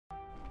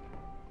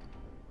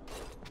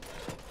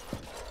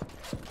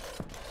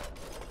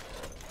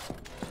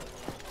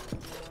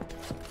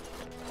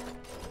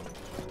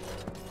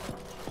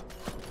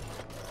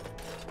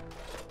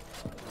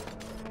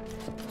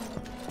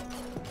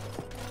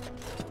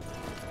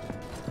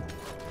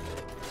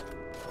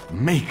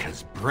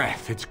Maker's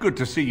breath. It's good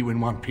to see you in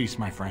one piece,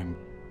 my friend.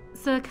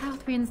 Sir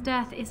Catherine's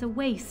death is a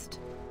waste,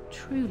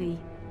 truly.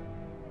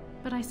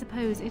 But I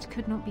suppose it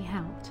could not be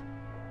helped.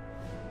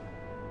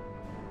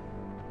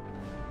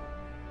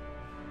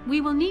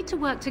 We will need to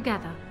work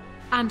together,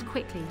 and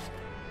quickly.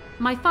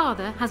 My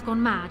father has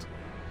gone mad.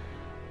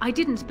 I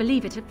didn't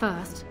believe it at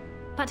first,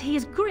 but he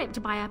is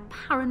gripped by a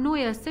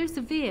paranoia so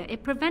severe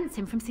it prevents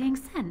him from seeing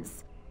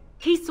sense.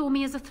 He saw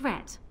me as a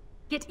threat.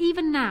 Yet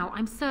even now,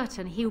 I'm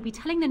certain he will be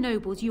telling the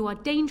nobles you are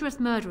dangerous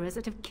murderers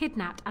that have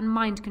kidnapped and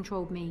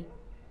mind-controlled me.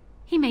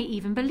 He may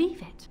even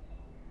believe it.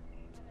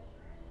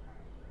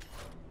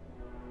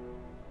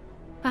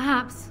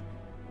 Perhaps.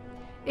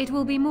 It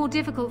will be more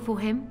difficult for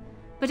him,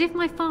 but if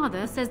my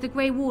father says the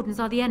Grey Wardens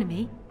are the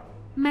enemy,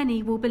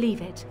 many will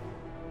believe it.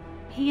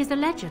 He is a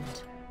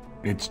legend.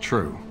 It's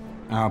true.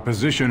 Our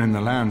position in the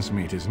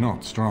Landsmeet is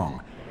not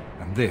strong,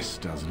 and this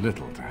does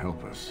little to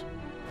help us.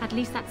 At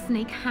least that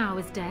snake How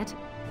is dead.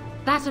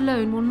 That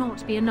alone will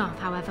not be enough,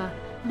 however.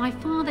 My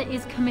father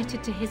is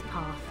committed to his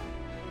path.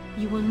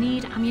 You will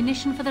need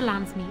ammunition for the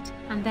Landsmeet,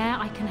 and there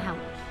I can help.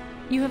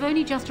 You have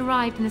only just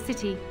arrived in the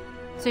city,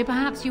 so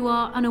perhaps you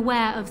are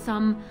unaware of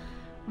some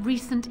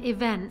recent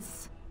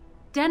events.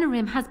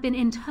 Denerim has been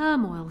in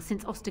turmoil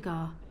since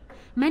Ostagar.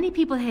 Many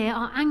people here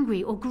are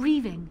angry or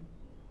grieving.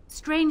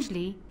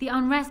 Strangely, the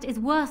unrest is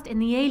worst in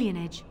the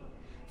Alienage.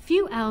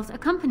 Few elves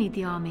accompanied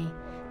the army.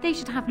 They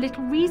should have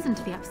little reason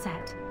to be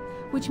upset,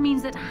 which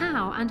means that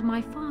How and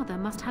my father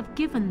must have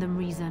given them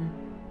reason.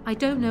 I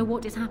don't know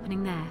what is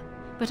happening there,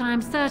 but I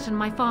am certain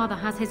my father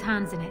has his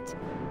hands in it.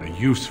 A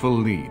useful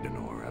lead,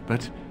 Honora,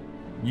 but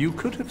you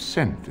could have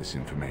sent this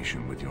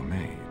information with your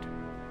maid.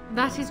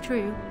 That is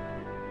true.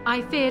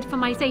 I feared for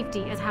my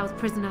safety as How's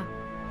prisoner.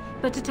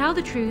 But to tell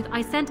the truth,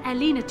 I sent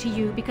Elena to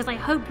you because I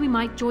hoped we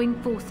might join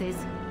forces.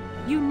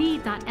 You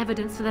need that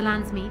evidence for the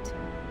Landsmeet,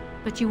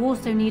 but you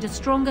also need a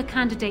stronger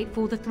candidate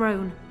for the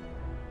throne.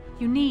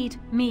 You need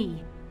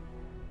me.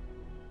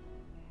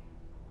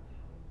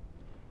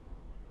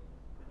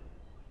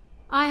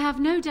 I have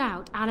no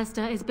doubt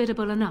Alistair is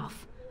biddable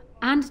enough,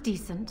 and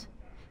decent,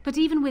 but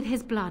even with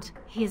his blood,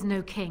 he is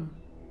no king.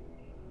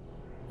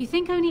 You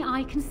think only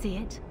I can see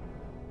it?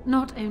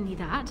 Not only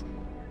that,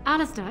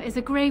 Alistair is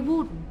a Grey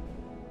Warden.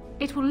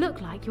 It will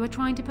look like you are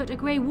trying to put a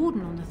Grey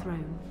Warden on the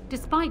throne,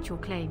 despite your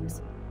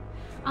claims.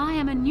 I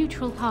am a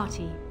neutral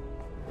party,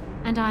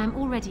 and I am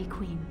already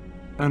queen.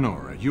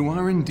 Honora, you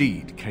are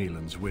indeed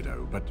Kaelin's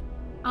widow, but...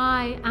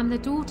 I am the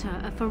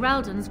daughter of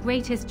Ferelden's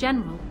greatest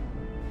general.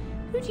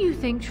 Who do you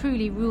think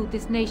truly ruled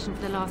this nation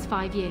for the last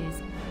 5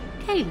 years?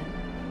 Kaelin.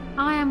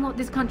 I am what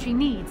this country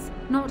needs,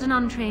 not an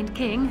untrained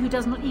king who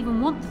does not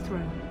even want the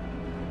throne.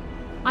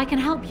 I can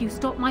help you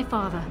stop my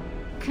father.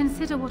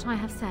 Consider what I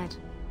have said.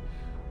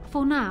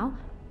 For now,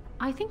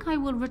 I think I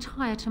will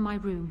retire to my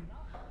room.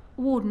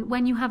 Warden,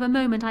 when you have a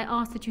moment, I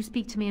ask that you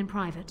speak to me in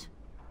private.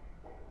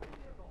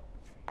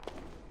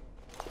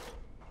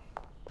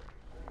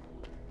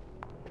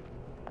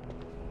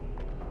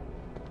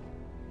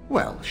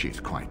 Well, she's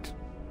quite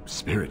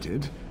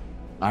spirited.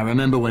 I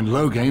remember when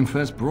Loghain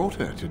first brought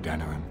her to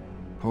Denerim.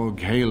 Poor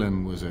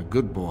Kaelin was a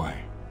good boy,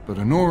 but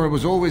Honora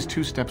was always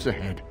 2 steps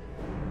ahead.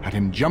 Had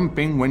him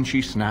jumping when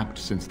she snapped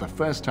since the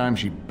first time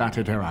she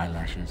batted her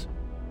eyelashes.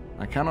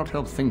 I cannot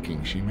help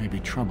thinking she may be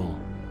trouble,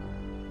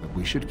 but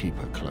we should keep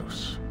her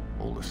close,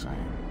 all the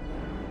same.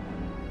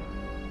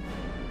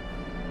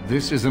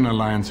 This is an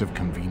alliance of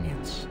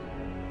convenience.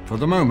 For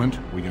the moment,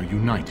 we are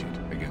united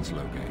against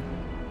Loghain.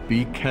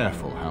 Be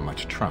careful how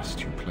much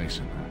trust you place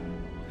in her.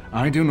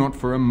 I do not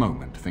for a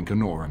moment think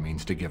Honora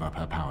means to give up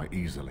her power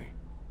easily.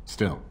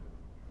 Still,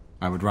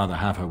 I would rather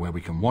have her where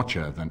we can watch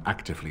her than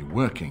actively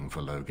working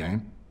for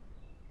Loghain.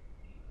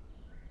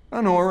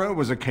 Honora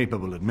was a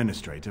capable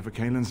administrator for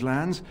Kaelin's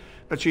lands,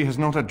 but she has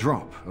not a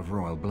drop of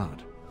royal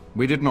blood.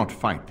 We did not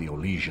fight the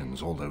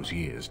Orlesians all those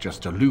years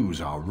just to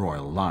lose our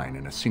royal line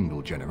in a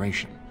single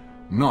generation.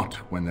 Not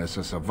when there's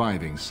a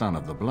surviving son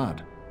of the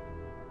blood.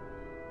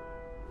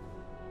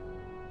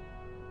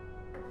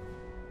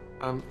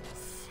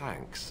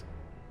 Thanks.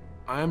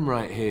 I am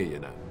right here, you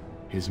know.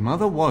 His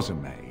mother was a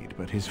maid,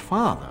 but his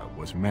father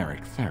was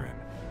Merrick Therin,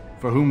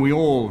 for whom we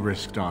all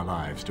risked our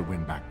lives to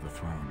win back the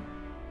throne.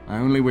 I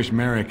only wish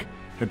Merrick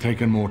had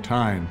taken more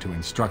time to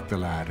instruct the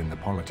lad in the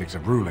politics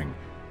of ruling.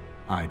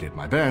 I did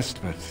my best,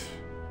 but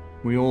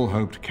we all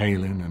hoped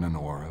Kaelin and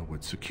Honora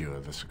would secure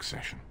the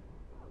succession.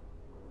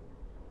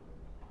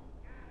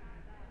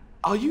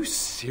 Are you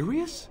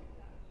serious?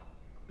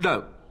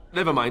 No,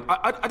 never mind.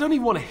 I don't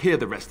even want to hear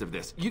the rest of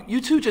this.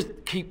 You two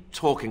just keep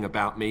talking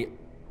about me.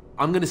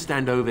 I'm going to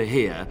stand over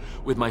here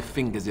with my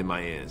fingers in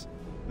my ears.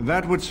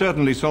 That would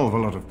certainly solve a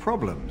lot of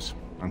problems,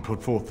 and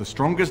put forth the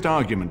strongest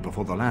argument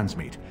before the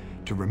Landsmeet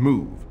to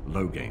remove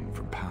Loghain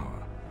from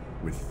power.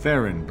 With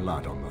Therin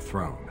blood on the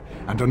throne,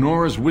 and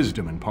Honora's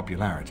wisdom and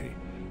popularity,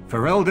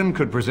 Ferelden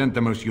could present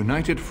the most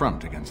united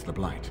front against the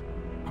Blight.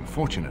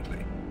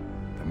 Unfortunately,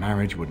 the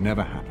marriage would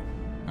never happen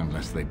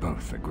unless they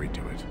both agreed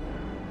to it.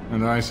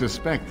 And I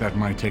suspect that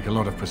might take a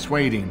lot of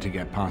persuading to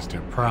get past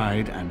her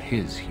pride and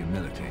his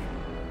humility.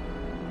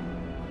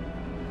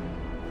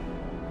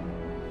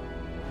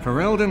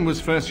 Ferelden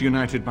was first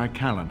united by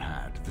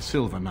Calenhad, the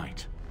Silver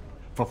Knight.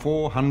 For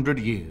 400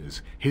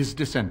 years, his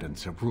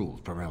descendants have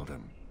ruled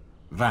Ferelden.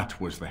 That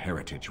was the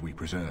heritage we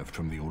preserved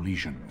from the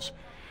Orlesians.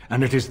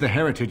 And it is the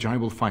heritage I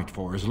will fight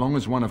for as long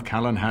as one of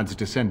Calenhad's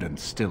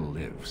descendants still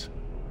lives.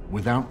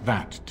 Without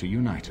that to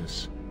unite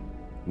us,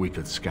 we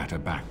could scatter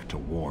back to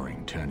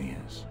warring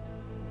Turniers.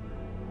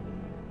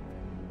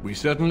 We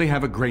certainly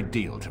have a great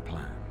deal to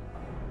plan.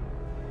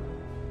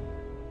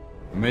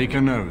 Maker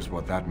knows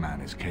what that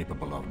man is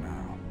capable of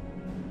now.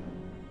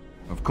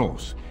 Of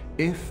course,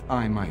 if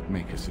I might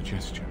make a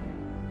suggestion,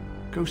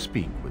 go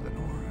speak with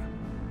Anora.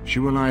 She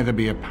will either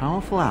be a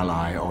powerful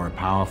ally or a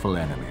powerful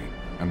enemy,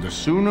 and the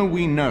sooner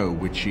we know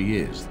which she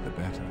is, the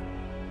better.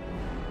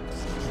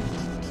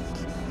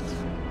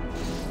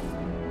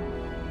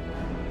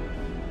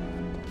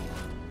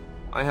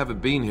 I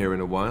haven't been here in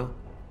a while.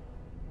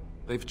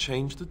 They've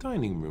changed the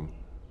dining room.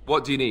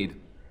 What do you need?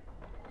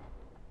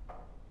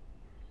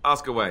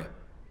 Ask away.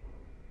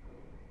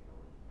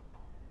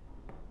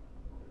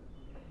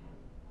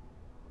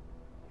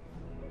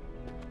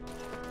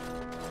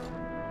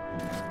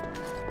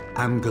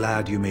 I'm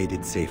glad you made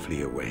it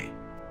safely away.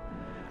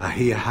 I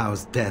hear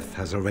Howe's death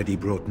has already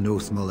brought no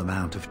small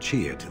amount of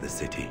cheer to the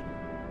city.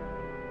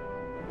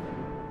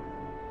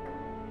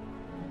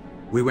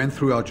 We went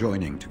through our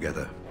joining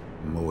together,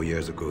 more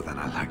years ago than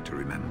I like to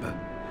remember.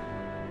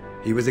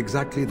 He was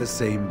exactly the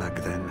same back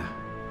then,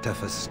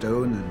 tough as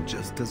stone and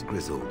just as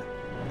grizzled.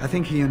 I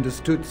think he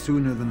understood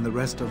sooner than the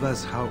rest of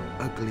us how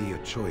ugly a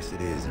choice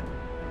it is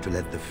to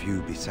let the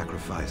few be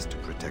sacrificed to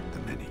protect the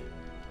many.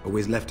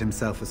 Always left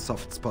himself a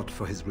soft spot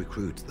for his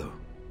recruits, though.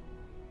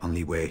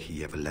 Only where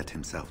he ever let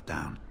himself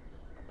down.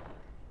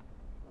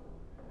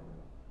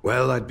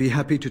 Well, I'd be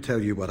happy to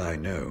tell you what I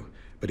know,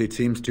 but it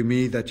seems to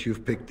me that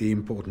you've picked the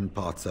important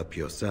parts up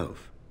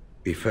yourself.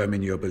 Be firm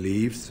in your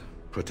beliefs,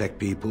 protect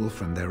people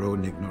from their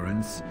own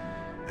ignorance,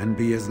 and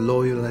be as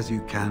loyal as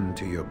you can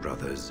to your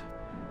brothers,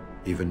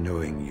 even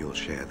knowing you'll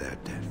share their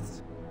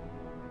deaths.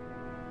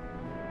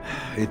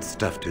 It's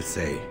tough to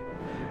say.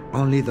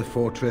 Only the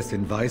fortress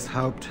in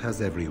Weishaupt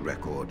has every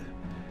record.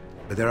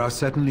 But there are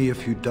certainly a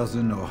few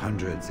dozen or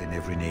hundreds in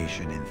every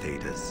nation in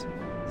Thedas.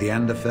 The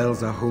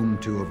Anderfells are home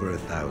to over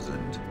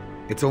 1,000.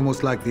 It's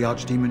almost like the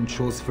Archdemon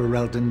chose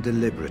Ferelden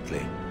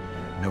deliberately,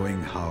 knowing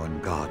how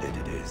unguarded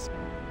it is.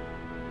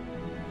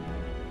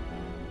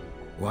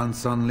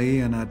 Once only,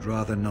 and I'd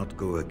rather not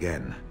go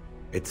again.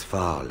 It's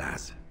far,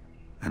 lass,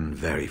 and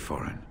very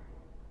foreign.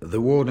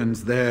 The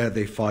Wardens there,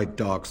 they fight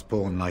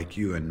Darkspawn like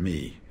you and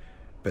me.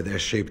 But they're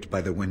shaped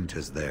by the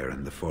winters there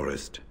in the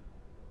forest.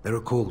 They're a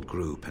cold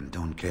group and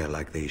don't care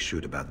like they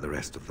should about the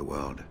rest of the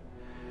world.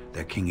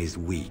 Their king is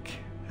weak,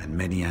 and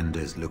many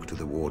Anders look to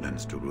the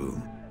Wardens to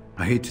rule.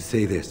 I hate to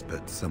say this,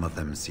 but some of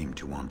them seem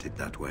to want it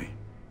that way.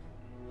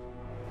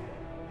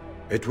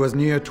 It was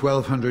near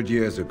 1,200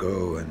 years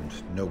ago, and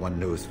no one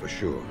knows for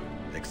sure,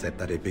 except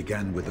that it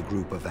began with a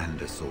group of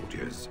Anders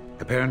soldiers.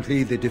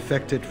 Apparently they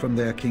defected from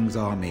their king's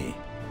army,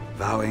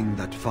 vowing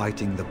that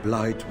fighting the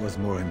Blight was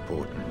more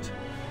important,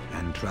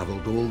 and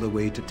traveled all the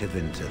way to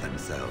Tevinter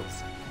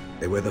themselves.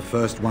 They were the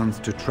first ones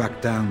to track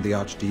down the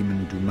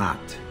Archdemon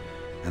Dumat,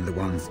 and the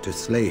ones to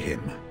slay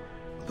him,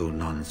 though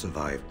none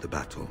survived the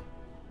battle.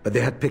 But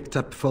they had picked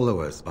up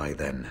followers by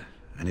then,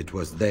 and it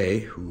was they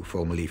who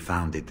formally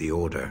founded the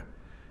Order,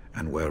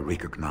 and were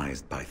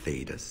recognized by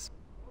Thedas.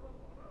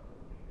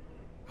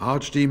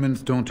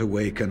 Archdemons don't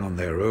awaken on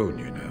their own,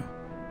 you know.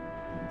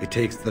 It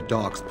takes the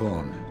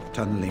Darkspawn,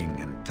 tunneling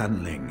and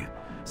tunneling,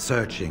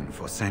 searching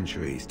for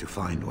centuries to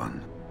find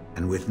one.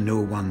 And with no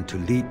one to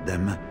lead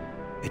them,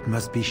 it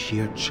must be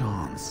sheer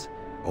chance,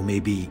 or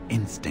maybe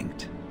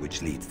instinct,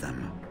 which leads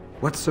them.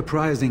 What's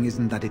surprising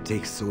isn't that it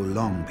takes so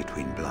long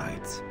between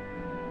Blights.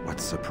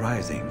 What's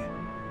surprising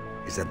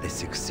is that they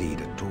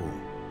succeed at all.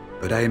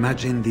 But I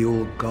imagine the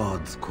old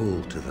gods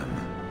call to them,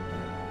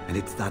 and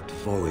it's that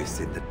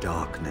voice in the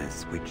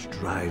darkness which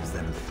drives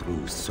them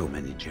through so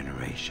many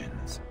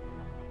generations.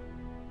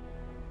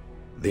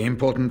 The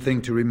important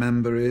thing to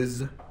remember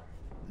is,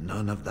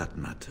 none of that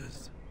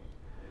matters.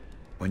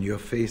 When you're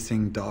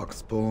facing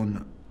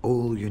Darkspawn,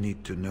 all you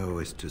need to know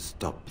is to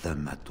stop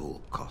them at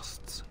all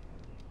costs.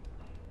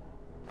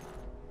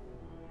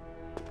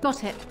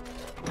 Got it.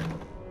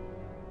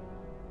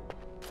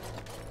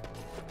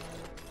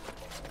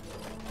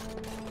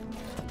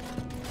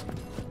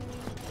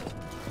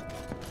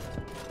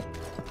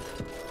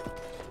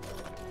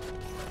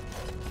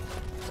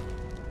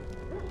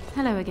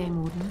 Hello again,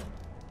 Warden.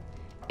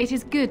 It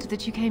is good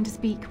that you came to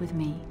speak with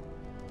me.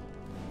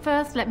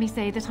 First, let me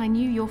say that I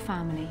knew your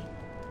family.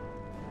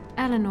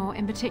 Eleanor,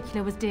 in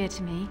particular, was dear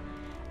to me,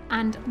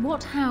 and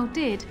what Howe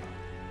did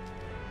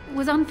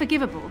was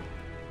unforgivable.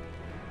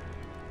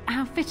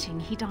 How fitting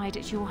he died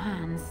at your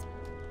hands.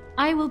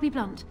 I will be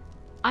blunt.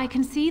 I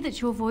can see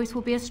that your voice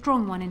will be a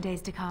strong one in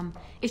days to come.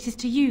 It is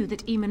to you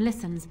that Eamon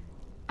listens,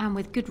 and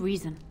with good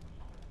reason.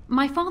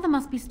 My father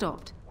must be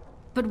stopped,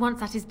 but once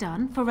that is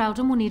done,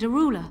 Ferelden will need a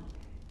ruler.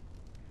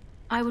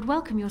 I would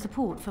welcome your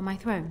support for my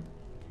throne.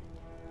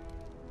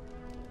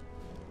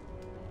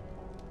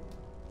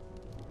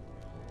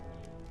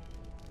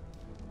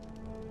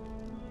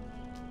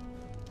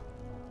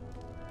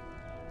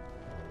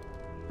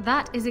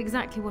 That is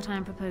exactly what I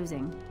am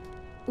proposing.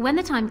 When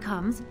the time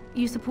comes,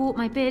 you support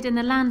my bid in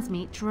the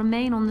Landsmeet to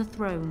remain on the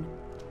throne.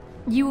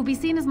 You will be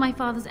seen as my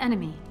father's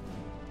enemy,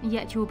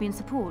 yet you will be in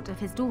support of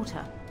his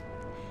daughter.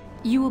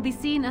 You will be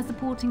seen as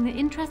supporting the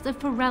interests of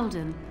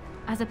Ferelden,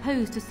 as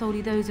opposed to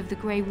solely those of the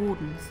Grey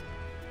Wardens.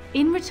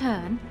 In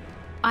return,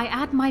 I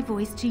add my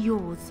voice to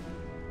yours.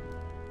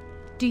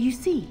 Do you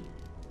see?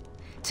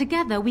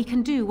 Together we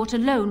can do what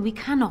alone we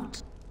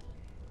cannot.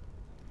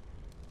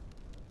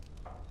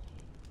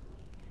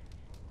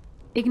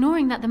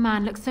 Ignoring that the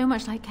man looks so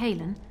much like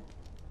Cailan,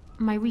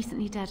 my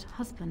recently dead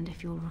husband,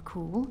 if you'll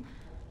recall,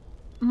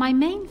 my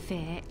main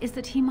fear is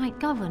that he might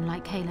govern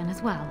like Cailan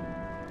as well.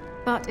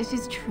 But it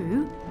is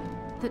true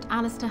that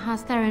Alistair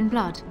has Therin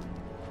blood.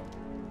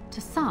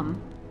 To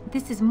some,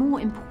 this is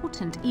more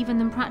important even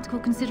than practical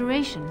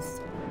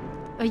considerations.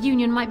 A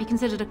union might be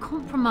considered a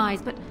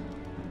compromise, but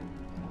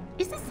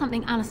is this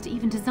something Alistair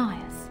even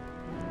desires?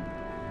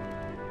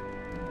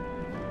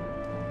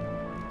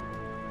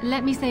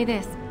 Let me say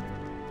this.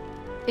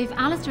 If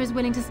Alistair is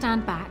willing to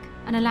stand back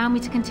and allow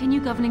me to continue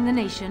governing the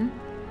nation,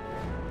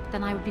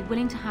 then I would be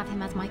willing to have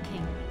him as my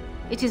king.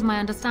 It is my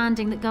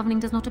understanding that governing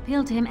does not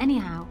appeal to him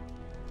anyhow.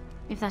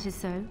 If that is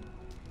so,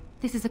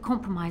 this is a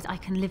compromise I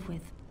can live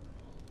with.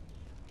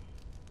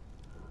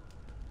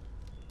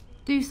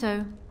 Do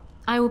so.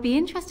 I will be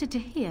interested to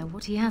hear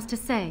what he has to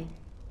say.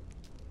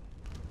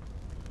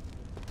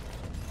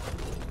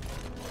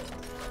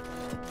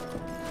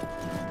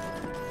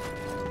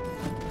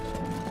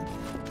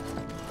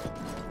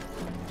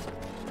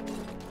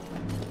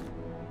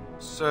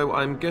 So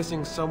I'm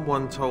guessing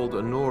someone told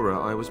Honora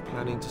I was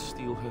planning to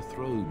steal her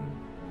throne.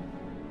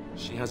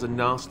 She has a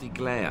nasty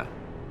glare.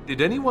 Did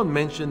anyone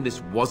mention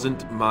this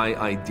wasn't my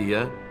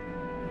idea?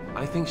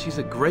 I think she's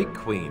a great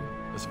queen.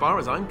 As far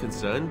as I'm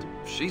concerned,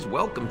 she's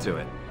welcome to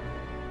it.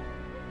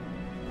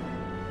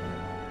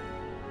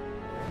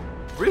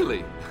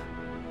 Really?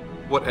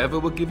 Whatever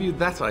will give you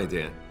that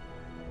idea?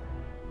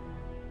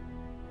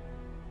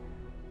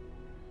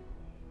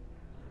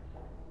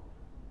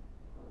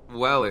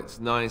 Well, it's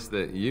nice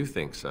that you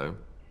think so.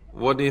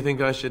 What do you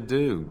think I should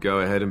do? Go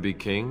ahead and be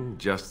king,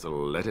 just to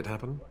let it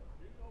happen?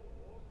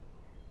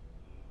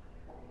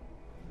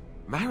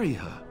 Marry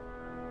her?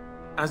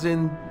 As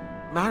in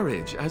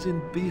marriage, as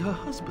in be her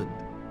husband?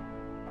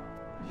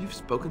 You've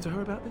spoken to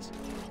her about this?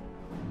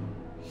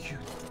 You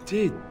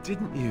did,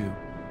 didn't you?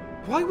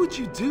 Why would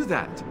you do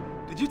that?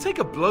 Did you take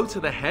a blow to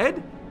the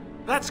head?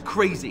 That's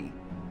crazy.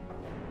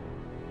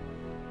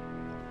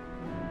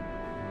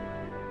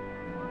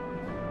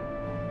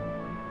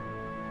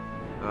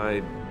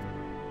 I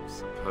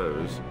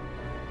suppose.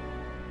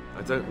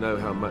 I don't know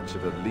how much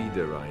of a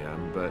leader I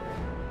am, but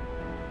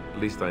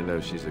at least I know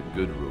she's a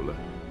good ruler.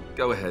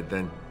 Go ahead,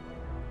 then.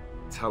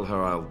 Tell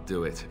her I'll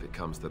do it if it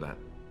comes to that.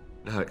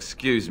 Now,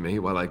 excuse me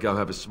while I go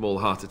have a small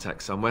heart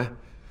attack somewhere.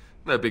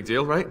 No big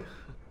deal, right?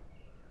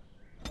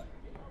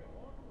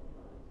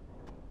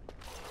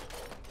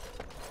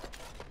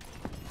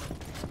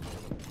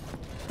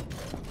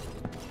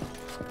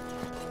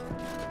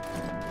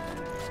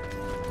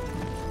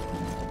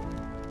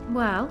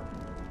 Well,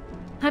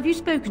 have you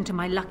spoken to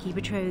my lucky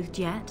betrothed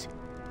yet?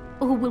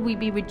 Or will we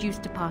be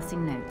reduced to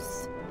passing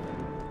notes?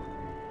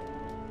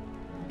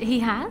 He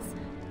has?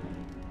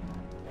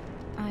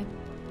 I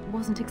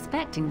wasn't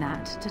expecting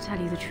that, to tell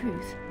you the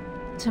truth.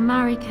 To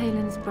marry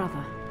Cailan's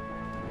brother.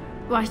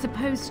 Well, I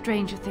suppose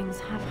stranger things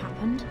have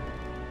happened.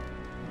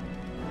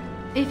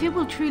 If it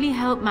will truly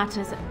help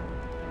matters...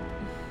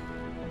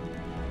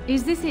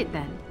 Is this it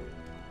then?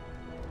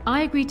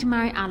 I agreed to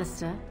marry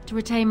Alistair to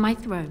retain my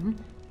throne,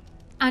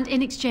 and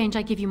in exchange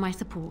I give you my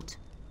support.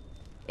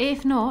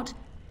 If not,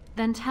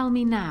 then tell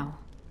me now.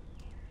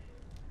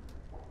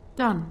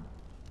 Done.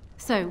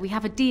 So, we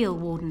have a deal,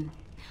 Warden.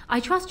 I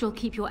trust you'll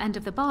keep your end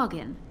of the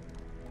bargain.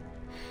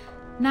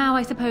 Now,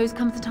 I suppose,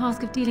 comes the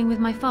task of dealing with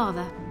my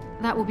father.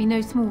 That will be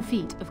no small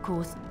feat, of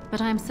course,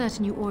 but I am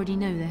certain you already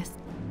know this.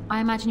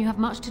 I imagine you have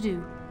much to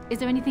do. Is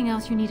there anything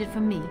else you needed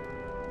from me?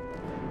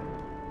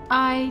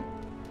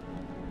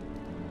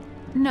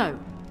 No.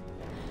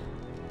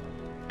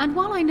 And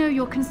while I know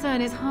your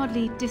concern is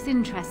hardly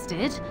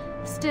disinterested,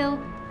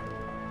 still,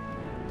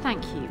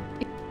 thank you.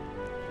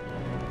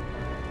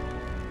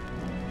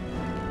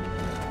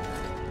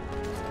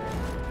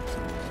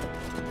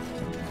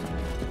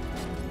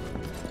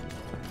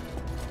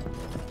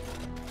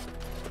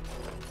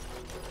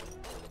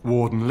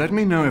 Warden, let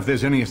me know if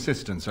there's any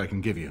assistance I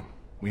can give you.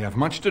 We have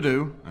much to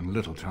do and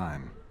little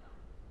time.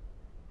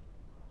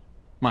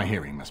 My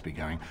hearing must be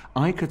going.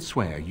 I could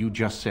swear you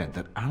just said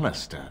that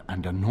Alistair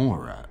and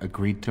Honora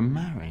agreed to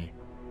marry.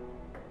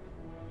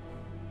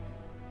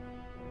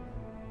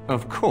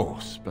 Of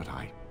course, but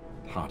I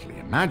hardly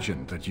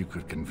imagined that you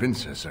could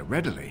convince her so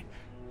readily.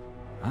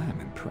 I am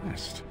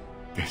impressed.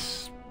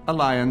 This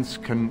alliance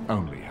can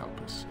only help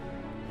us.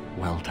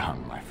 Well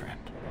done, my friend.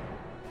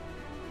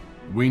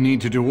 We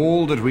need to do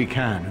all that we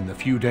can in the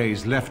few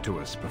days left to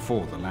us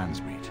before the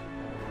Landsmeet.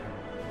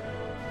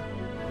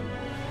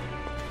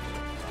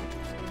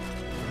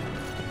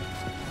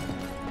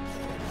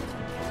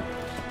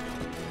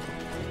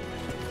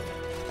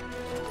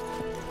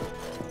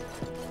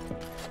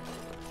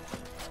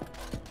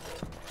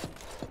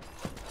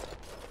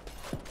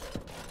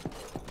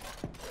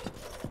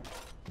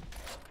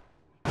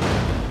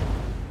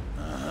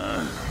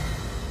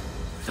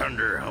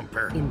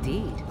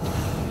 Indeed.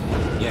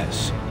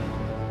 Yes.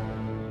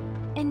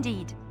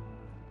 Indeed.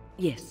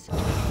 Yes.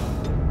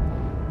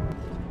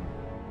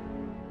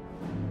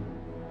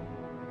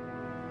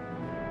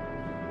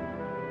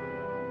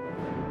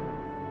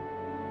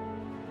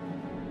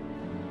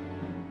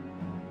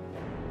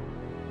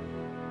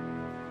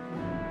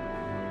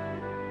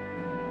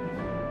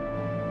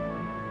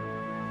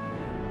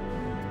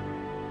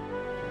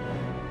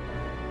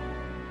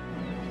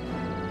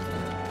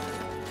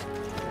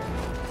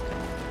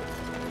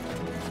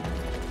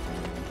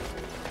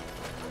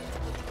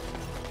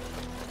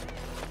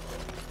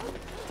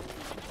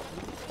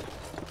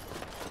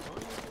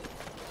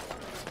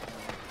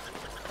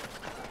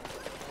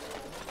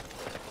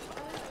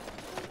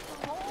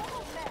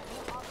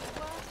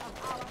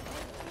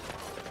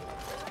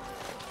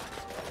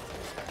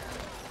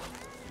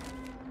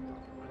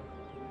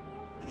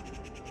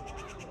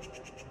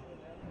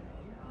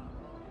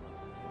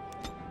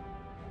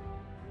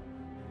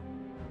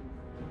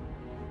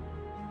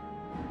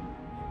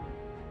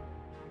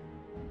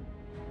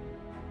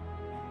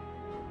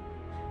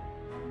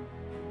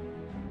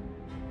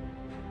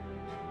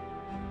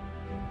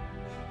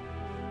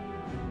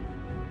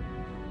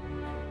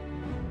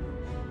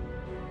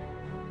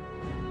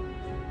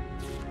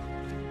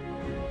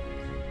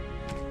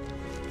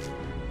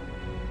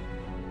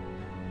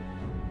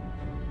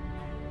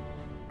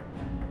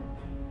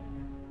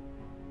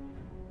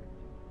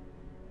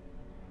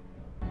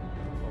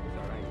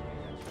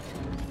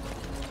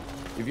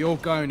 If you're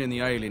going in the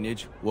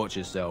alienage, watch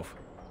yourself.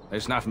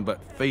 There's nothing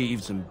but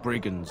thieves and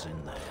brigands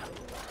in there.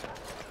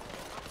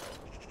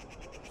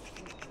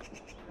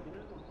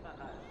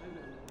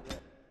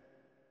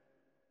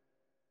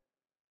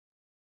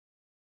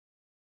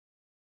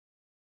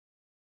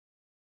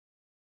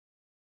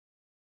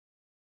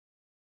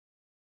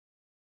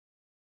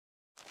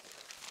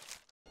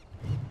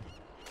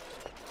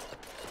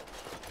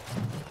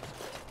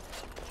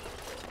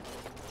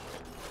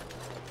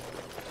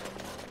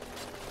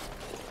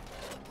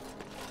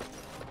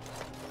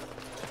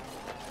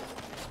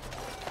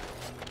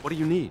 What do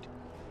you need?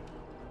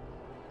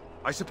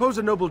 I suppose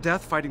a noble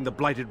death fighting the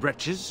blighted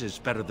wretches is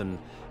better than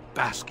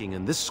basking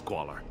in this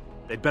squalor.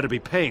 They'd better be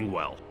paying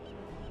well.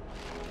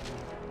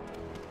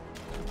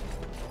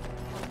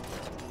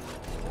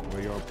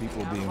 Were your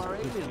people being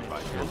picked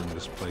by building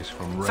this place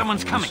from refuse?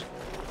 Someone's coming!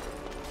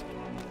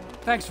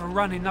 Thanks for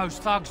running those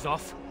thugs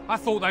off. I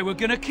thought they were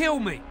gonna kill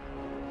me.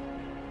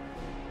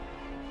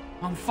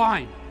 I'm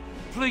fine.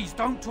 Please,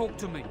 don't talk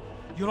to me.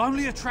 You'll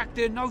only attract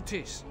their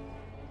notice.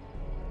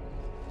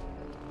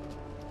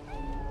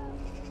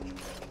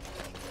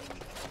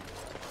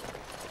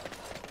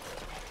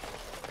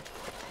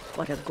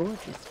 What a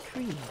gorgeous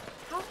tree.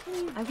 How can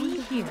you be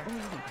here?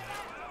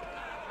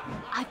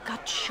 I've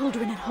got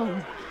children at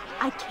home.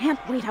 I can't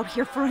wait out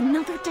here for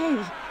another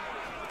day.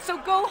 So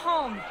go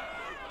home.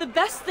 The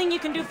best thing you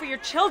can do for your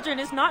children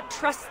is not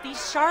trust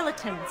these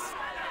charlatans.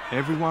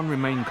 Everyone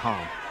remain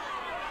calm.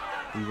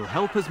 We will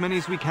help as many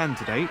as we can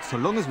today, so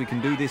long as we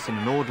can do this in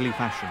an orderly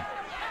fashion.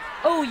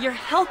 Oh, you're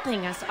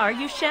helping us, are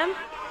you, Shem?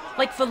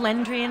 Like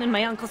Valendrian and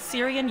my Uncle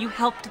Syrian, you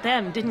helped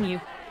them, didn't you?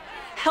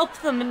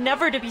 Helped them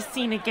never to be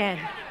seen again.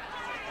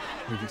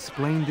 We've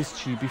explained this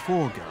to you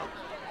before, girl.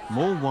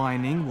 More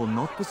whining will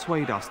not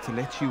persuade us to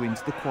let you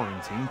into the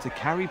quarantine to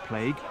carry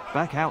plague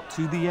back out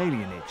to the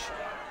alienage.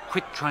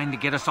 Quit trying to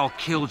get us all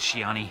killed,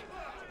 Shiani.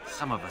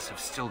 Some of us have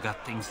still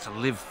got things to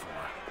live for.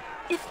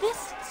 If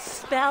this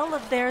spell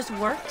of theirs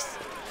works,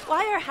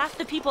 why are half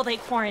the people they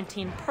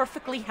quarantine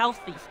perfectly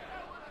healthy?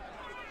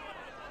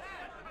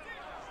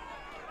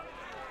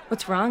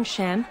 What's wrong,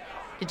 Shem?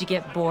 Did you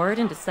get bored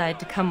and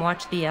decide to come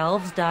watch the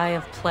elves die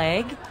of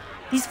plague?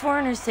 These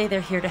foreigners say they're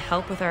here to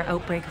help with our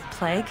outbreak of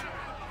plague.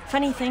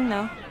 Funny thing,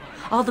 though,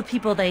 all the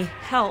people they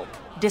help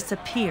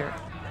disappear.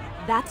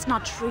 That's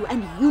not true,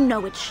 and you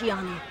know it,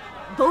 Shiani.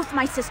 Both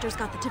my sisters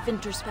got the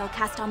Tevinter spell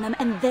cast on them,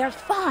 and they're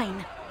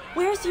fine.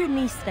 Where's your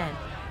niece, then?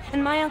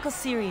 And my Uncle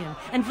Syrian,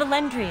 and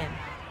Valendrian?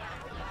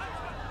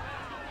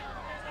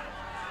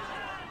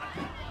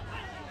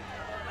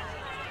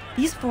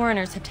 These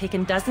foreigners have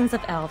taken dozens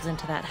of elves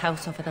into that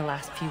house over the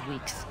last few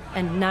weeks,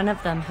 and none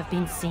of them have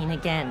been seen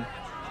again.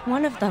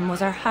 One of them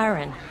was our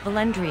Haran,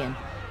 Valendrian.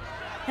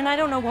 And I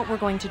don't know what we're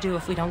going to do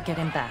if we don't get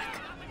him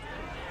back.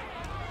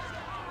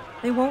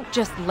 They won't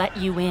just let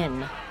you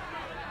in.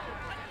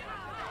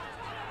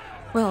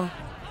 Well,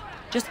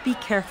 just be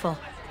careful.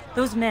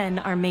 Those men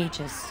are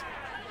mages.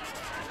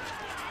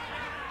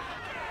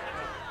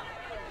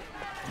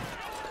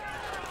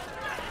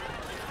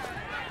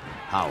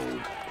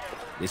 Hold.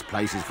 This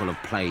place is full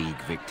of plague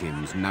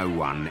victims. No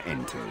one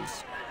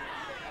enters.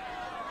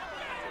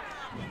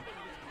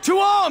 To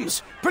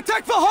arms!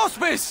 Protect the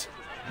hospice!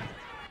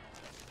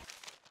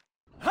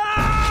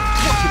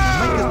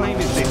 What in the maker's name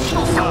is this?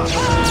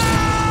 Battle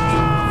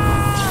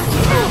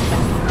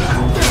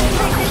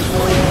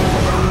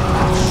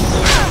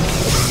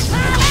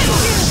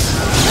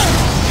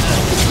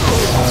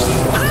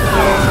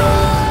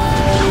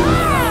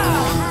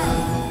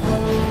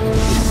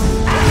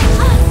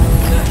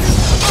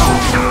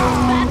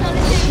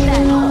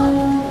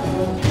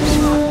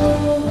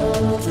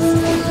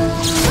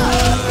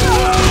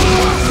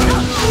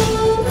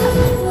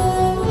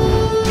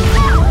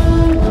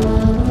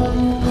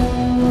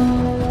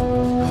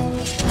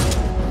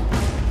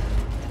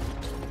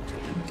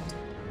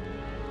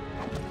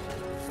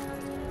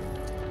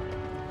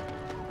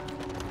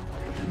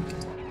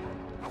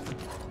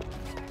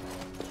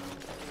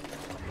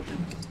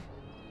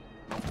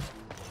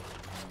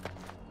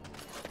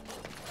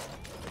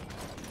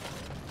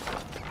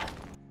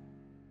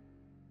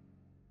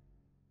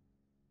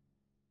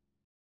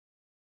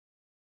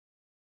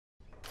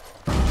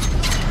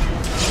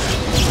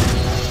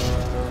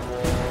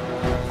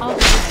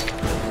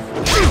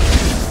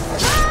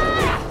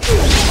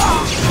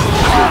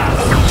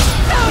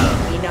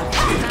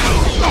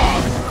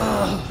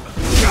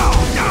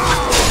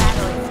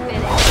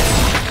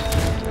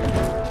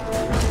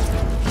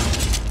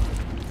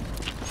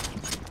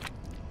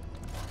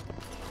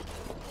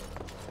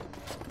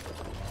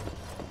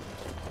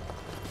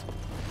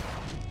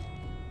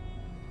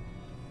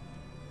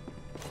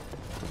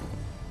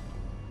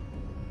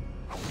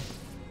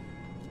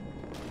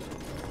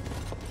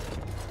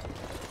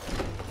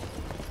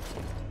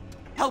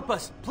Help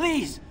us,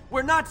 please!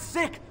 We're not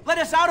sick! Let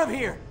us out of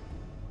here!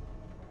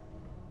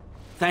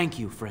 Thank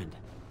you, friend.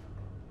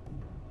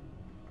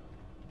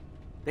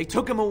 They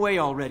took him away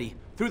already,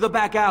 through the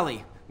back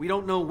alley. We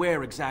don't know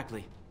where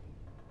exactly.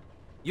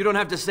 You don't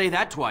have to say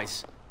that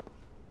twice.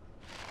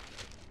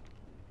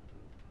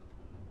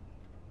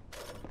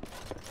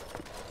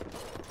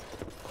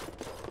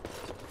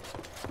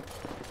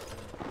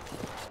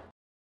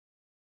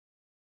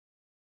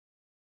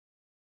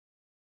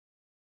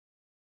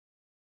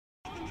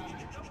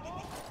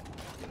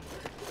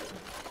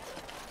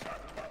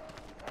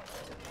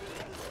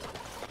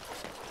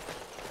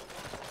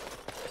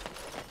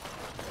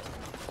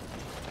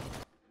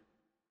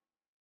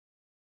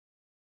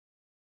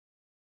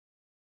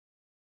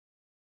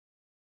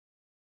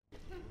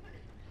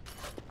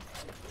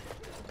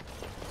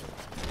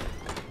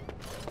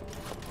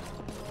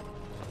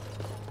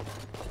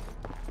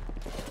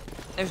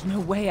 There's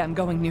no way I'm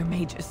going near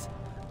mages.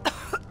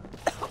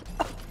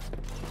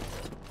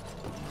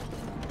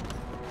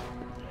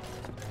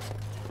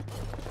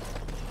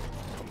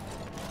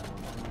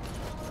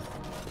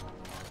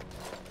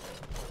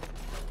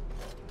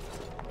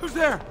 Who's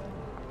there?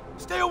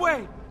 Stay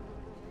away!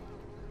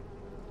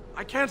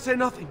 I can't say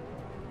nothing.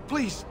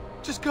 Please,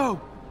 just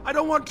go. I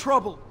don't want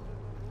trouble.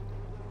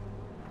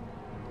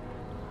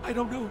 I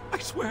don't know, I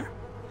swear.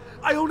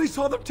 I only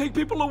saw them take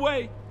people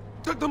away.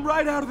 Took them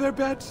right out of their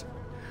beds.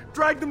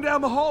 Dragged them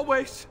down the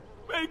hallways.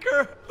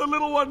 Baker, the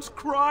little one's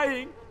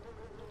crying.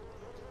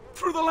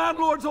 Through the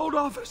landlord's old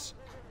office.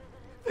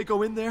 They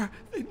go in there,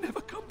 they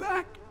never come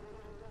back.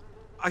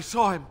 I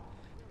saw him.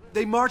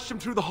 They marched him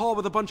through the hall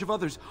with a bunch of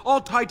others,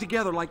 all tied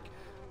together like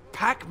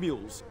pack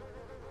mules.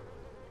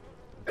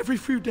 Every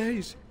few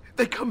days,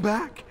 they come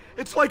back.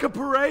 It's like a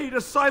parade,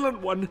 a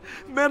silent one.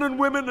 Men and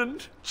women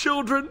and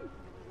children.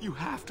 You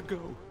have to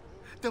go.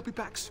 They'll be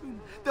back soon.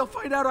 They'll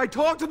find out I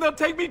talked and they'll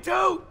take me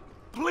too.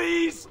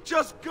 Please,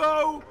 just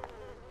go!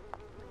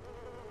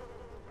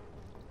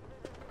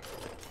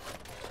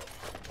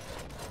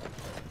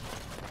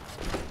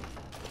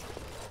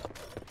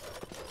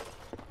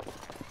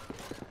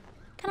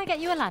 Can I get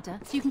you a ladder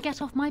so you can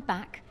get off my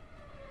back?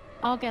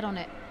 I'll get on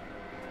it.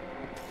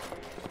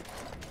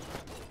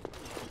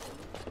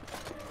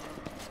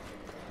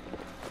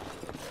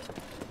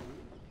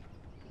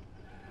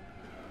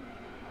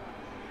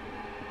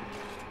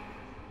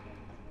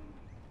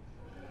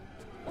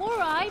 All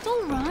right,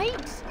 all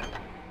right.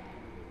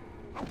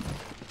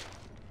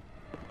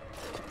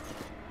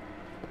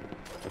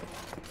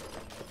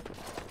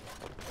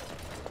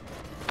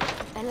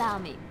 Allow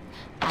me.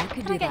 I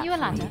could Can I get you a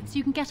ladder so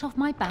you can get off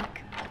my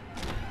back?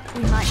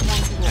 We might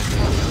want to walk.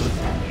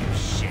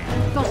 Shit.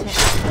 Got it.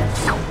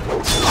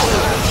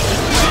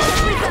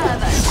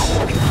 Preserve us.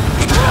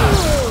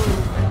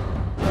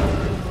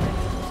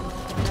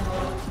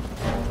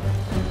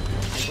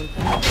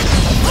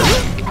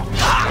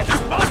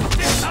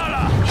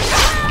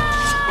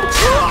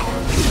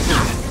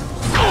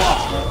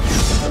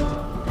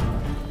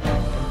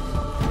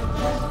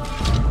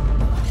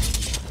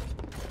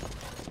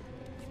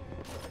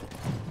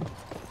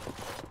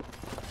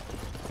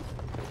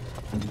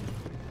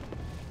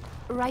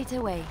 Right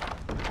away.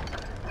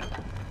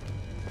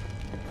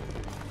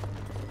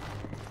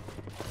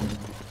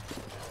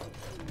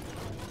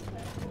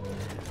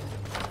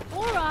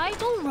 All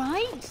right, all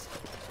right.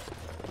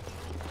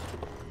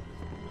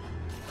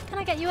 Can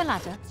I get you a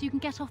ladder so you can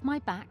get off my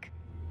back?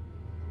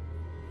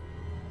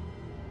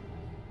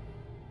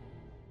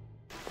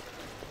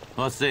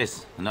 What's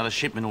this? Another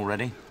shipment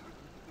already?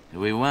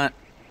 We weren't...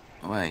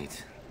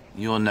 Wait.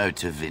 You're no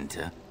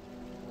Tevinter.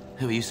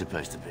 Who are you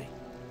supposed to be?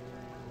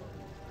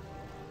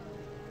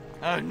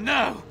 Oh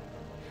no!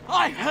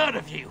 I heard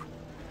of you!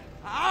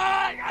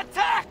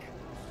 Attack!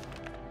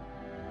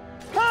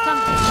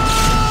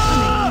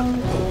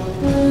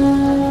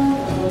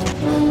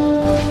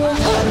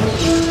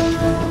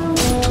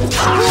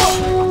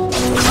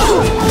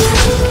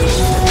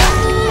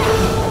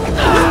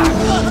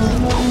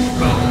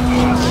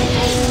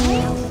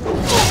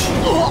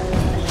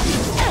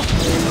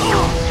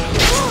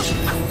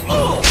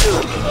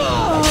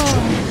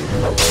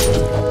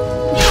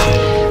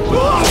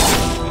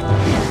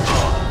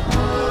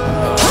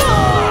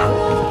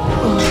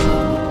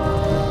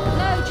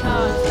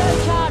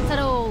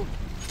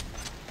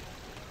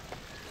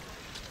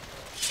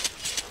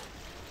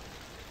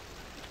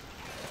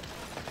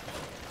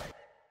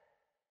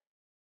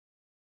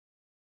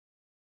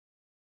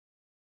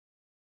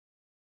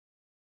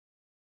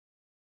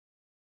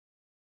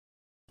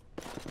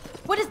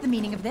 What is the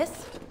meaning of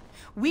this?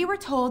 We were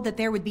told that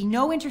there would be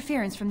no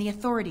interference from the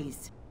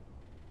authorities.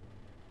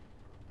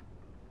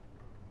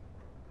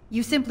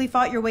 You simply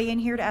fought your way in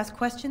here to ask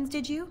questions,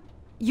 did you?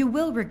 You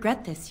will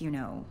regret this, you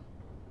know.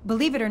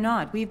 Believe it or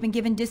not, we've been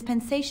given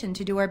dispensation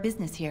to do our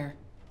business here.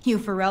 You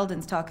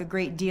Fereldans talk a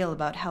great deal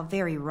about how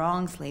very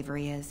wrong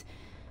slavery is.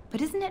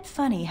 But isn't it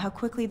funny how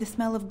quickly the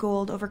smell of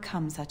gold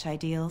overcomes such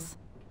ideals?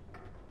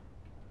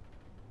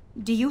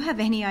 Do you have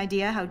any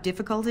idea how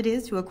difficult it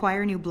is to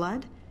acquire new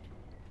blood?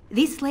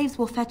 These slaves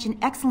will fetch an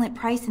excellent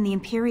price in the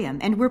Imperium,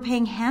 and we're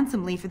paying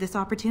handsomely for this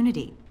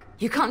opportunity.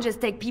 You can't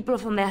just take people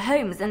from their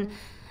homes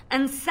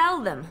and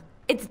sell them.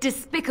 It's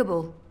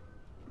despicable.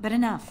 But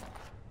enough.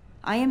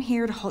 I am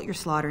here to halt your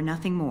slaughter,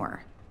 nothing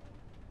more.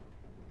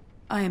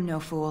 I am no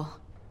fool.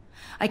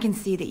 I can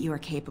see that you are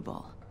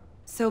capable.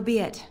 So be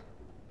it.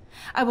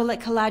 I will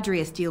let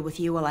Caladrius deal with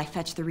you while I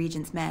fetch the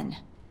Regent's men.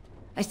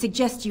 I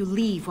suggest you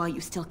leave while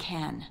you still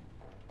can.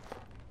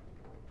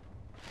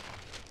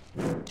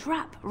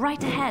 Trap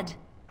right ahead.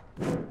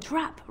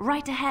 Trap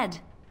right ahead.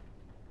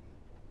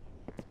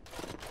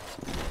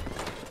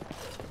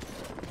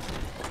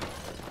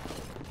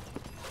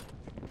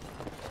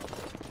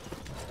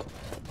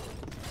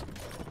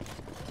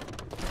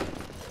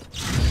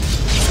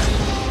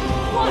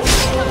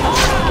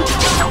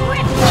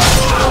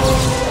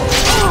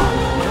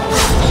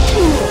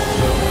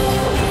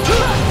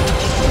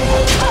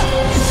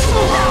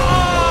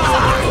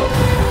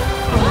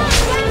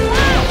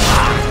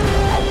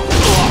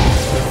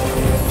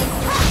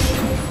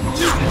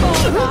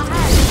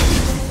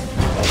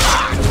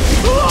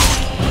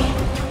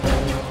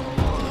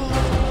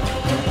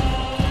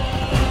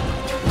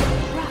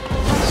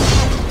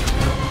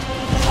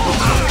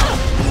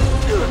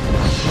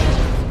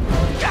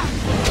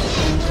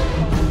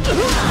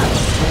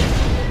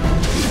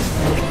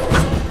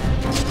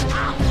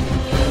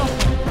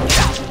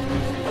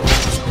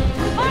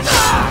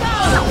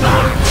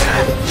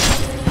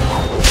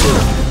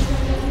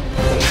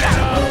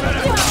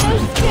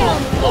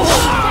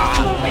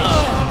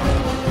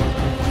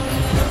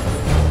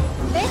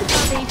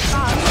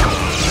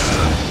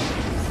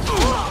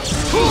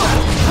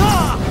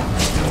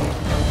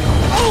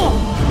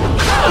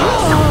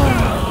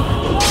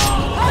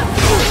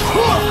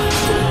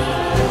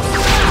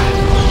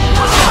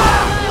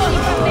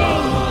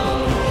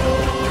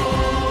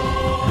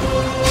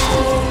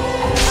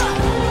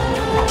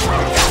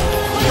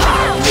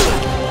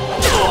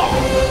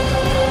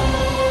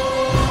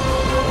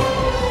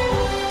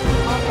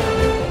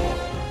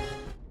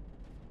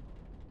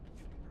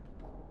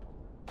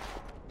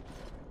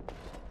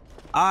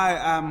 I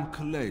am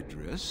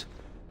Caladrius,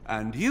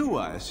 and you,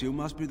 I assume,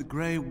 must be the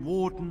Grey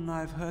Warden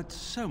I've heard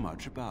so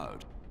much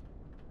about.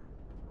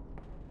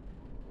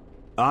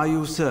 Are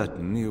you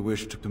certain you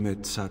wish to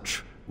commit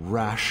such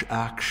rash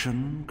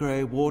action,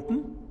 Grey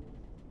Warden?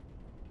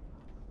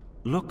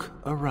 Look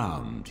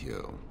around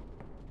you.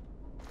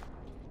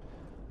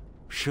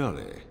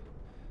 Surely,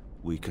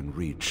 we can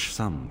reach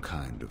some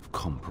kind of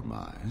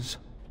compromise.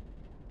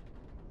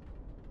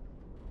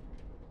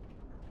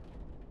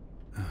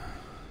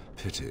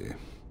 Pity.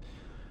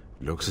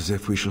 Looks as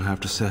if we shall have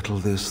to settle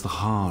this the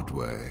hard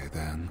way,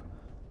 then.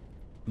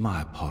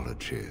 My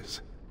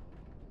apologies.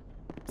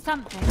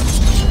 Something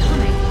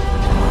coming.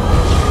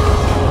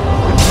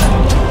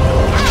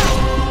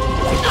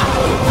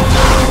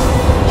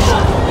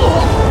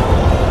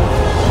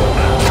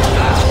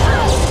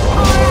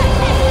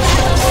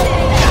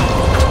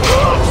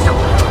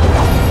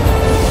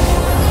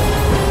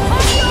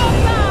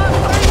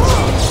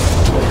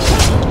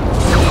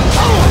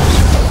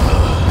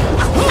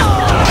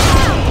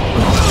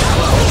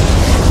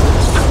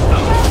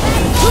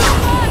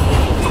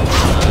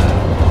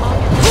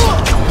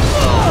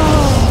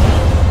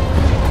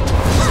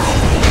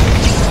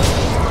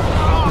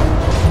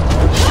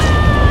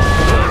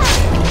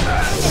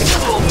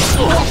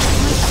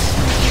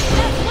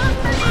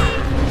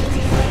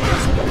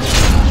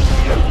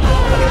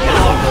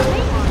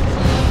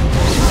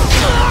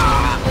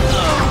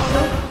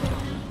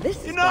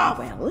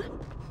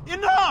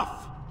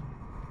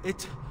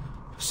 It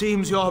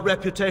seems your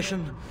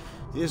reputation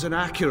is an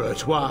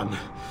accurate one.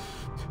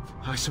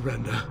 I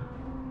surrender.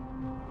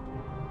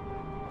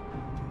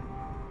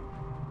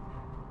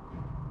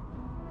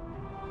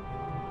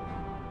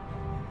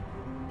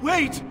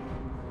 Wait!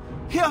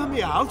 Hear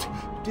me out,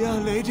 dear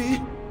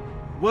lady.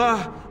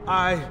 Were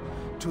I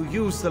to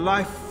use the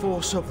life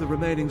force of the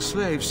remaining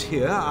slaves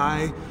here,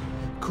 I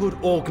could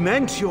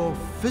augment your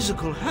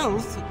physical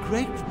health a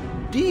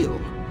great deal.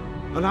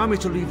 Allow me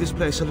to leave this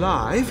place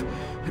alive,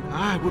 and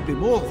I would be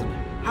more than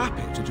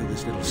happy to do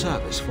this little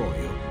service for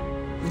you.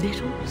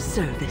 Little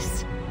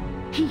service?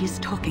 He is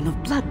talking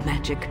of blood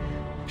magic.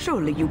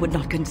 Surely you would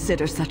not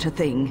consider such a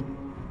thing.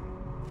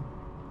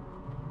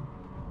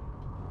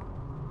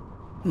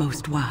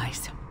 Most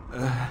wise.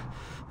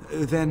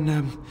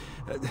 Then,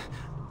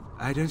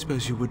 I don't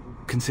suppose you would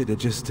consider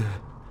just,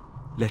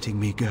 letting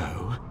me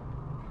go?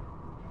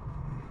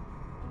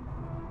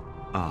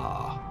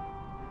 Ah.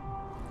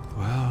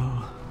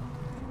 Well,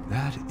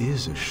 that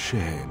is a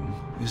shame,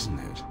 isn't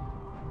it?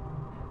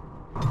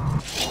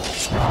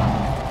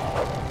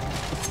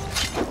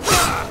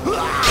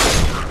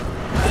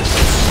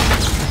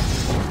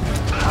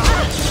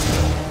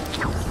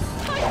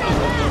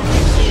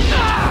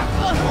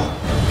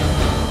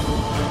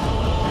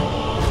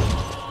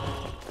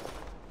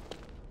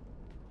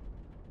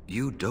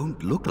 You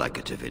don't look like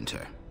a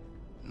Tevinter.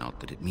 Not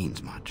that it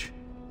means much.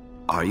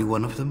 Are you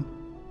one of them?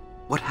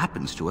 What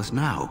happens to us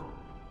now?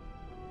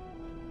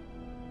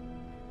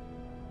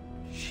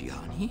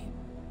 Shiani?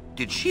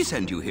 Did she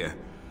send you here?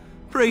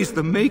 Praise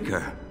the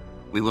Maker.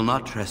 We will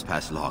not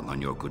trespass long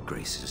on your good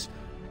graces.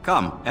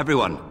 Come,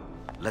 everyone.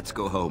 Let's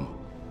go home.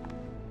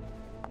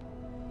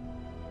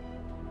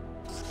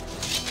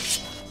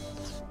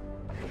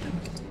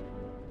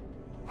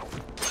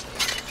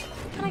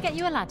 Can I get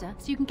you a ladder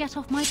so you can get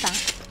off my back?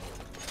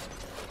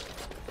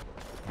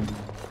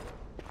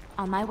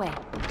 On my way.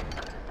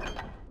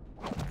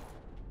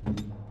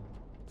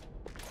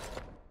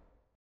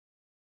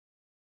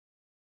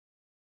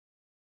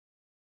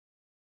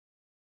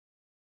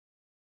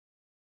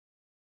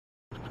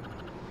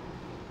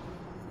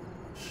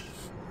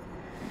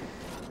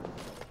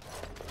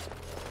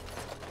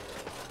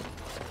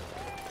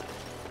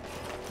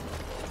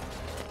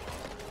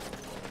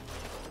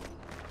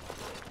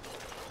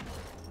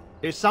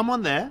 Is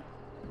someone there?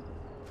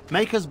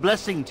 Maker's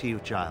blessing to you,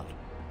 child.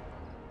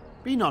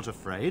 Be not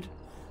afraid.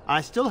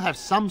 I still have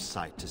some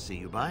sight to see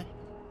you by.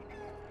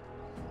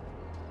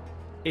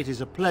 It is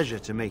a pleasure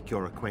to make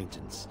your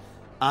acquaintance.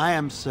 I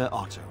am Sir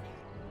Otto.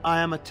 I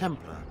am a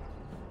Templar.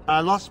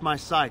 I lost my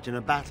sight in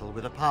a battle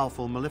with a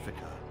powerful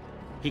Maleficar.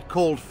 He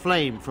called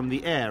flame from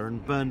the air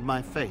and burned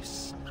my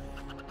face.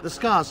 The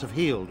scars have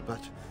healed,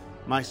 but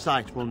my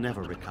sight will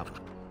never recover.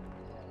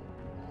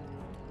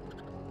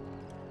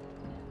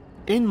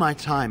 In my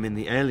time in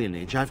the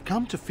Alienage, I've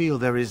come to feel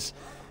there is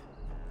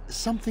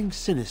something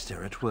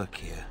sinister at work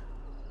here.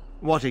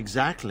 What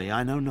exactly,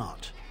 I know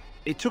not.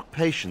 It took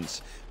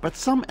patience, but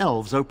some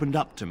elves opened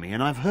up to me,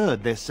 and I've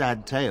heard their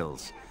sad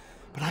tales.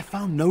 But I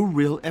found no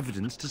real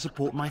evidence to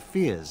support my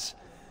fears.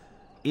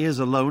 Ears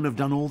alone have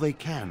done all they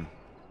can.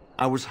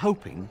 I was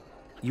hoping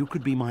you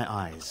could be my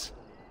eyes.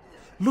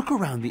 Look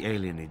around the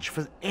Alienage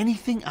for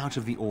anything out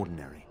of the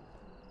ordinary.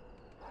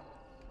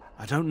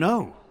 I don't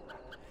know.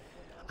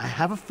 I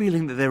have a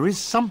feeling that there is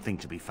something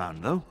to be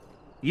found, though.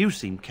 You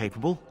seem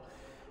capable.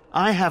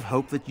 I have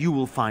hope that you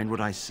will find what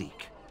I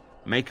seek.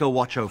 Make her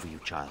watch over you,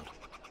 child.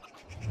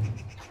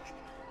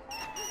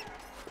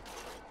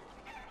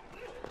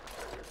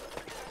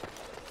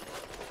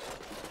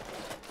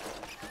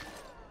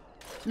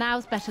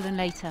 Now's better than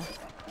later.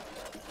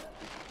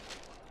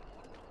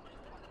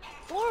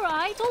 All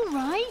right, all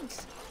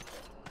right.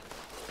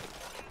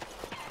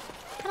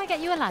 Can I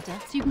get you a ladder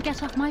so you can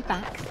get off my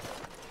back?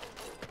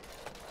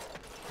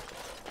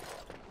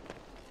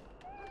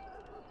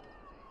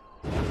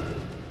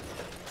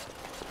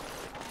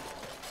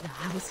 The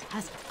house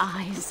has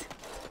eyes.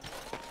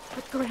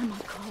 But Grandma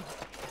called.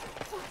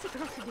 What's a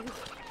girl to do?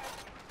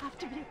 Have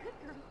to be a good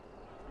girl.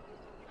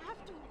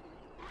 Have to be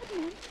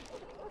bad men.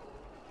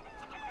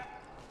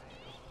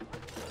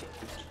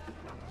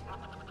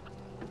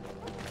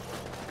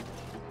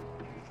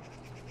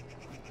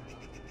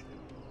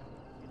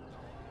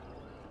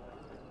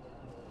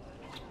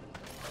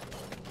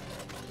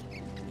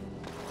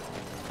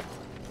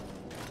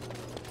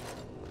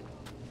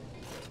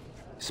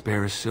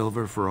 Spare a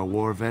silver for a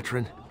war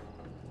veteran?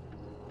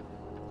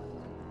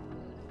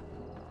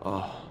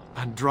 Oh,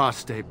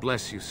 Andraste,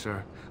 bless you,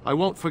 sir. I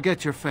won't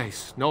forget your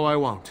face. No, I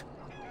won't.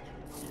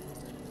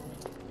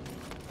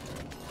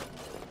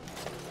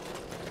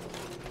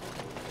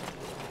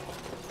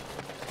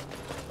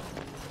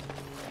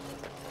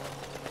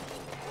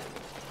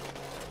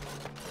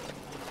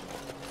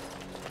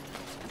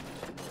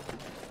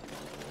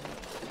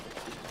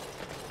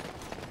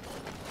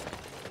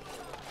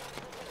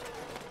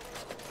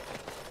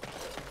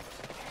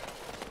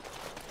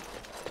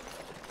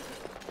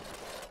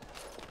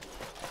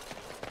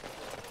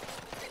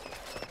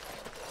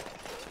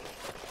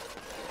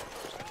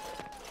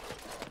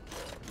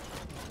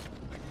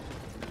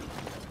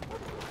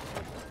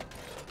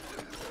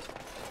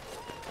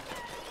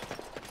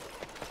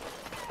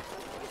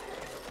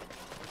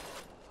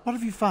 What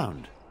have you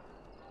found?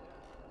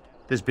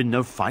 There's been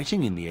no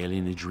fighting in the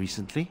Alienage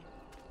recently,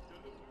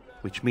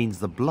 which means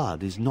the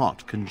blood is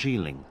not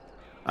congealing.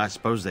 I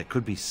suppose there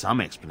could be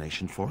some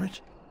explanation for it.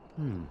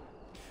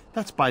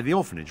 That's by the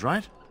orphanage,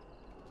 right?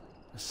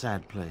 A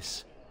sad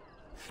place.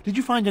 Did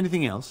you find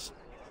anything else?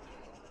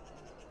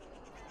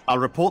 I'll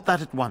report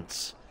that at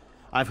once.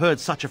 I've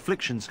heard such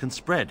afflictions can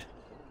spread,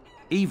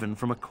 even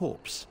from a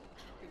corpse.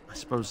 I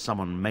suppose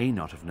someone may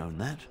not have known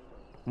that.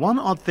 One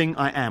odd thing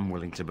I am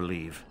willing to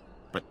believe.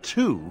 But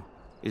two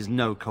is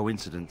no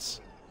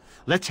coincidence.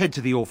 Let's head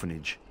to the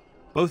orphanage.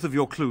 Both of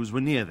your clues were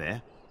near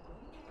there.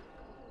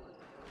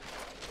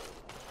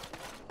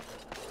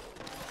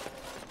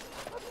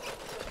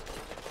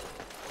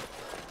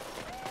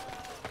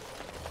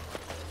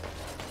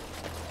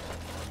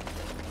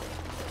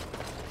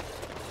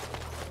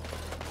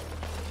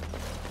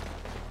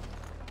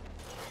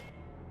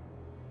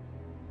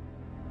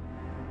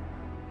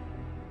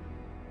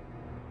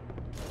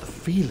 The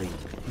feeling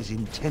is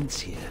intense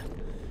here.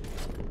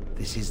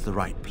 This is the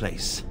right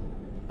place.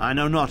 I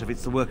know not if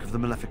it's the work of the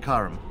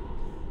Maleficarum,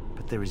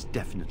 but there is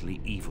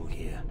definitely evil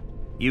here.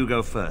 You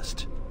go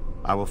first.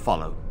 I will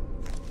follow.